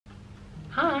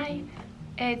Hi,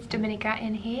 it's Dominica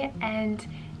in here, and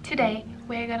today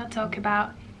we're gonna talk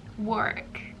about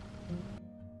work.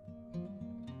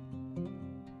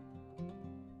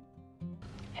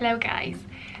 Hello guys,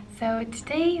 so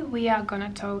today we are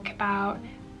gonna talk about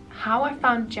how I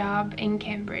found a job in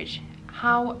Cambridge,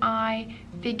 how I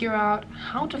figure out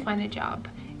how to find a job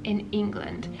in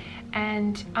England,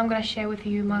 and I'm gonna share with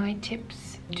you my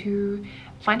tips to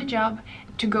find a job,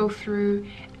 to go through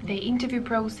the interview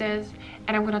process,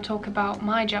 and I'm gonna talk about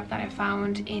my job that I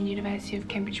found in University of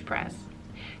Cambridge Press.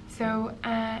 So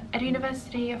at the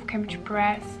University of Cambridge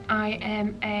Press, I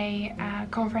am a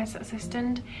conference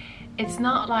assistant. It's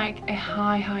not like a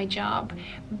high job,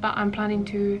 but I'm planning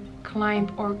to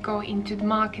climb or go into the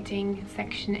marketing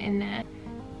section in there.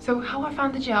 So how I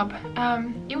found the job,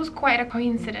 it was quite a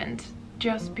coincidence,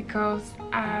 just because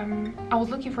I was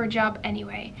looking for a job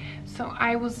anyway. So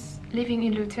I was living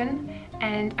in Luton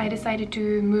and I decided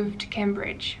to move to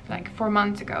Cambridge like 4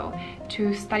 months ago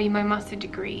to study my master's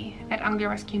degree at Anglia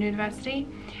Ruskin University,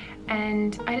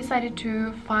 and I decided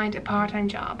to find a part-time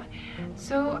job.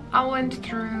 So I went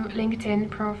through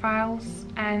LinkedIn profiles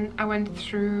and I went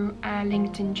through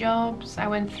LinkedIn jobs. I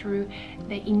went through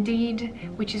the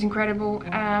Indeed, which is incredible.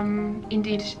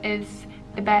 Indeed is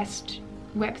the best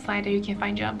website that you can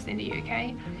find jobs in the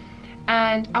UK,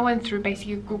 and I went through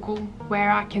basically Google where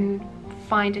I can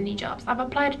find any jobs. I've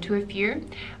applied to a few,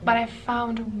 but I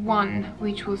found one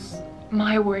which was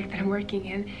my work that I'm working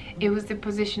in. It was the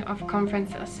position of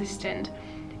conference assistant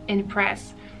in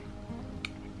press,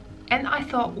 and I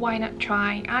thought, why not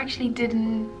try? I actually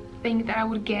didn't think that I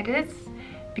would get it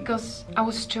because I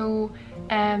was still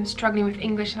struggling with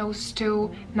English, and I was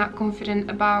still not confident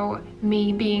about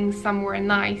me being somewhere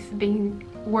nice,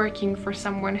 working for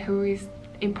someone who is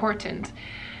important.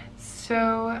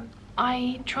 So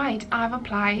I tried, I've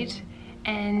applied,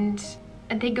 and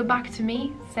they go back to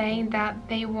me saying that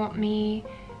they want me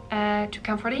to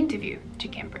come for the interview to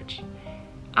Cambridge.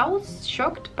 I was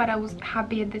shocked, but I was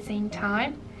happy at the same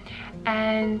time.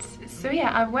 And so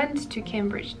yeah, I went to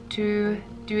Cambridge to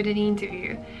do the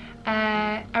interview.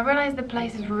 I realized the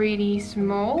place is really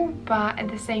small, but at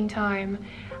the same time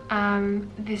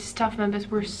the staff members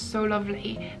were so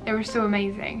lovely. They were so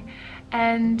amazing,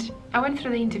 and I went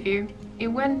through the interview. It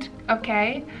went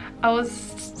okay. I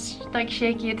was like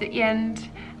shaky at the end,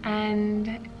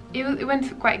 and it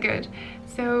went quite good.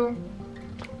 So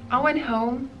I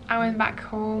went back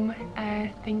home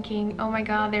thinking, oh my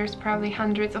god, there's probably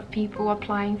hundreds of people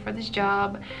applying for this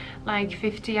job, like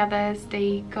 50 others,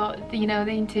 they got, you know,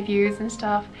 the interviews and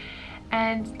stuff.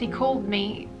 And they called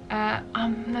me,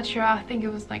 I'm not sure, I think it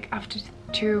was like after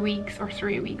 2 weeks or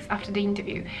 3 weeks after the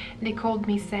interview. They called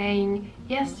me saying,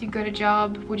 yes, you got a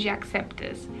job, would you accept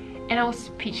this? And I was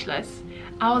speechless.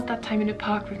 I was that time in the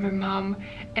park with my mum,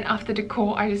 and after the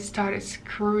call I just started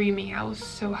screaming. I was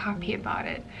so happy about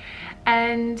it.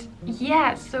 And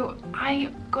yeah, so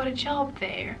I got a job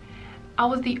there. I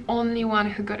was the only one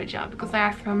who got a job because I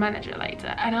asked my manager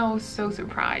later, and I was so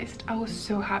surprised. I was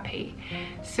so happy.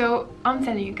 So I'm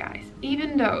telling you guys,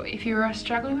 even though if you are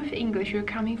struggling with English, you're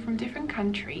coming from a different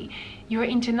country, you're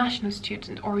an international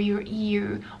student, or you're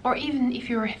EU, or even if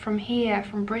you're from here,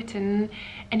 from Britain,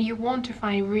 and you want to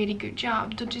find a really good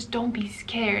job, don't be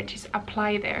scared, just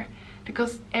apply there,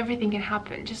 because everything can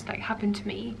happen, just like happened to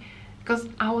me. Because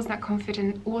I was not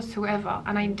confident whatsoever,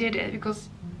 and I did it because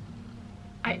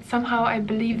somehow I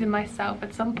believed in myself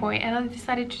at some point, and I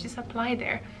decided to just apply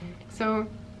there. So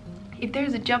if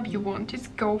there's a job you want,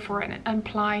 just go for it and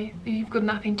apply. You've got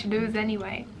nothing to lose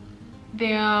anyway.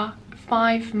 There are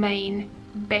 5 main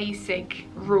basic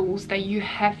rules that you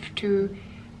have to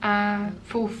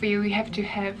fulfill, you have to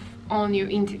have on your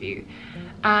interview.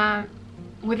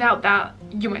 Without that,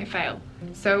 you may fail.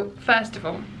 So first of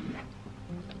all,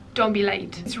 don't be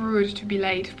late. It's rude to be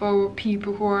late for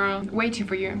people who are waiting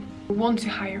for you, who want to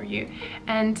hire you,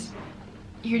 and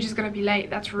you're just gonna be late.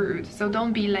 That's rude. So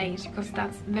don't be late, because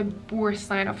that's the worst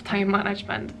sign of time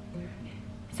management.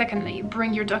 Secondly,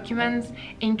 bring your documents.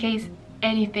 In case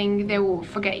anything, they will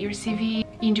forget your CV.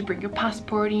 You need to bring your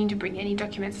passport, you need to bring any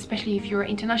documents, especially if you're an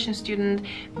international student.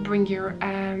 Bring your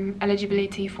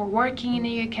eligibility for working in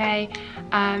the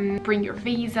UK, bring your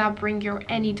visa, bring your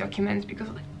any documents, because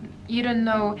you don't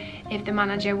know if the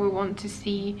manager will want to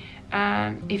see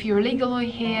if you're legally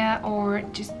here, or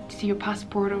just see your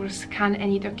passport or scan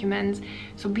any documents.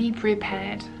 So be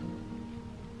prepared.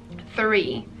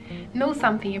 3, know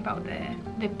something about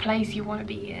the place you want to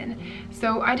be in.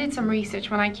 So I did some research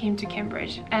when I came to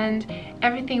Cambridge, and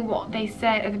everything what they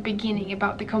said at the beginning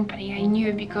about the company I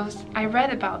knew because I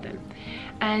read about them.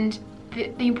 And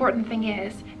the important thing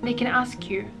is they can ask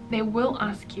you, they will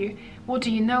ask you, what do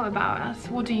you know about us?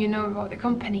 What do you know about the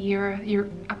company you're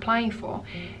applying for?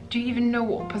 Do you even know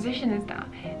what position is that?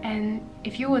 And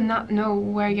if you will not know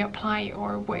where you apply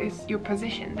or what is your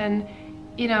position, then,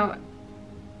 you know,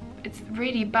 it's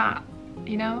really bad,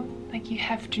 you know? Like, you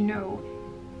have to know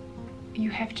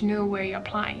where you're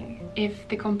applying. If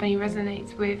the company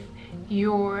resonates with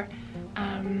your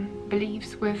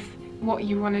beliefs, with what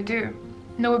you want to do.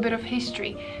 Know a bit of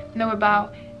history, know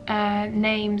about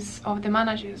names of the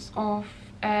managers, of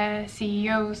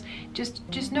CEOs,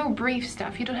 just know brief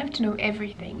stuff. You don't have to know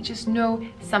everything, just know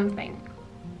something.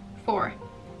 4,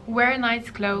 wear nice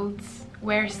clothes,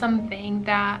 wear something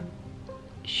that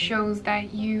shows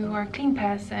that you are a clean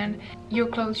person. Your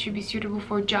clothes should be suitable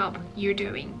for a job you're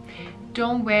doing.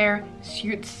 Don't wear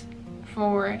suits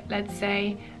for, let's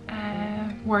say,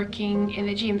 working in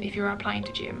the gym if you're applying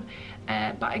to gym.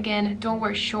 But again, don't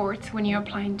wear shorts when you're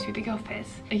applying to the office.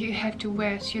 You have to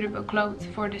wear suitable clothes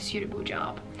for the suitable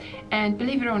job. And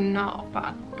believe it or not,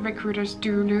 but recruiters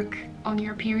do look on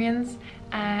your appearance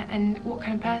and what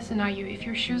kind of person are you. If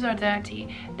your shoes are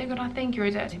dirty, they're gonna think you're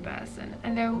a dirty person,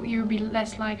 and then you'll be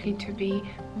less likely to be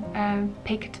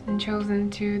picked and chosen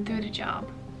to do the job.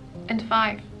 And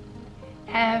 5,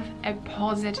 have a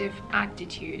positive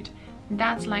attitude.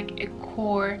 That's like a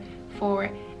core for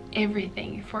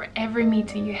everything, for every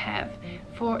meeting you have,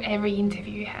 for every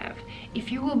interview you have.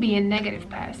 If you will be a negative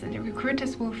person, the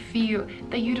recruiters will feel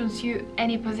that you don't suit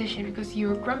any position because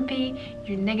you're grumpy,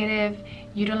 you're negative,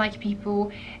 you don't like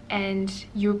people, and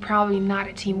you're probably not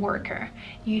a team worker.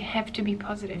 You have to be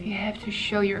positive. You have to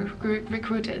show your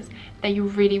recruiters that you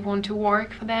really want to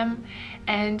work for them.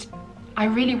 And I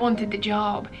really wanted the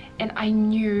job, and I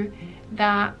knew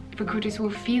that recruiters will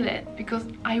feel it because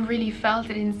I really felt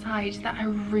it inside that I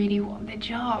really want the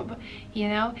job, you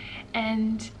know.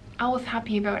 And I was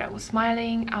happy about it. I was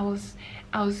smiling, I was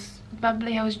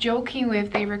bubbly, I was joking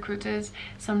with the recruiters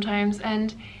sometimes,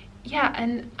 and yeah,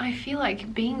 and I feel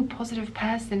like being a positive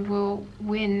person will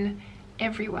win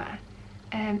everywhere.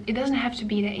 It doesn't have to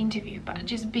be the interview, but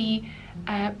just be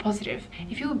positive.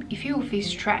 If you feel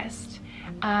stressed,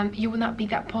 you will not be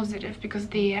that positive because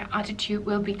the attitude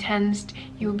will be tensed,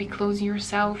 you will be closing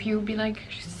yourself, you'll be like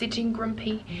sitting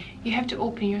grumpy. You have to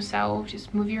open yourself,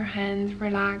 just move your hands,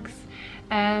 relax.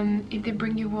 If they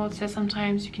bring you water,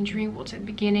 sometimes you can drink water at the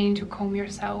beginning to calm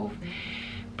yourself.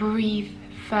 Breathe.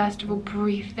 First of all,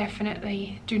 breathe,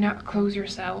 definitely. Do not close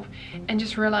yourself, and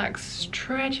just relax.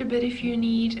 Stretch a bit if you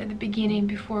need at the beginning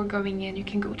before going in. You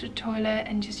can go to the toilet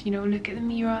and just, you know, look at the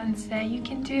mirror and say, you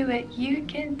can do it, you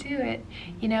can do it,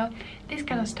 you know, this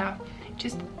kind of stuff.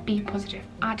 Just be positive.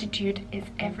 Attitude is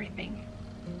everything.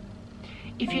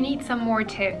 If you need some more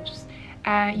tips,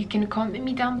 you can comment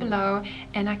me down below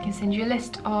and I can send you a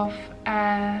list of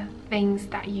things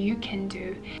that you can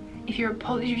do. If you're a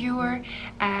Polish viewer,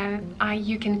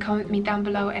 you can comment me down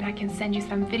below and I can send you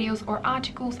some videos or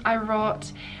articles I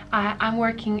wrote. I'm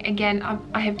working, again,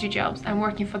 I have 2 jobs. I'm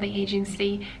working for the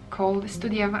agency called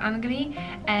Studia w Anglii,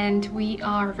 and we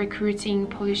are recruiting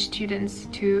Polish students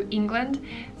to England.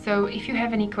 So if you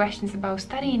have any questions about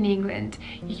studying in England,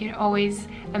 you can always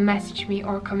message me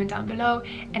or comment down below,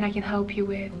 and I can help you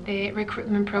with the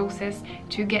recruitment process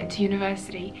to get to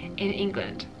university in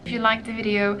England. If you liked the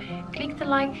video, click the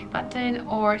like button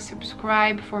or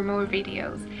subscribe for more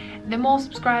videos. The more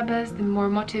subscribers, the more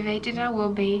motivated I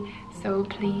will be, so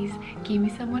please give me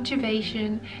some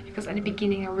motivation, because at the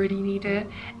beginning I really need it.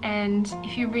 And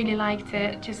if you really liked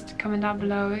it, just comment down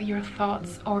below your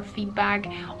thoughts or feedback,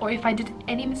 or if I did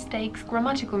any mistakes,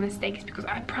 grammatical mistakes, because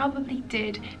I probably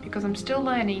did, because I'm still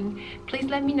learning. Please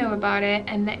let me know about it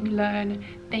and let me learn.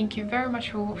 Thank you very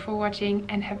much for watching,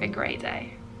 and have a great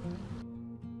day.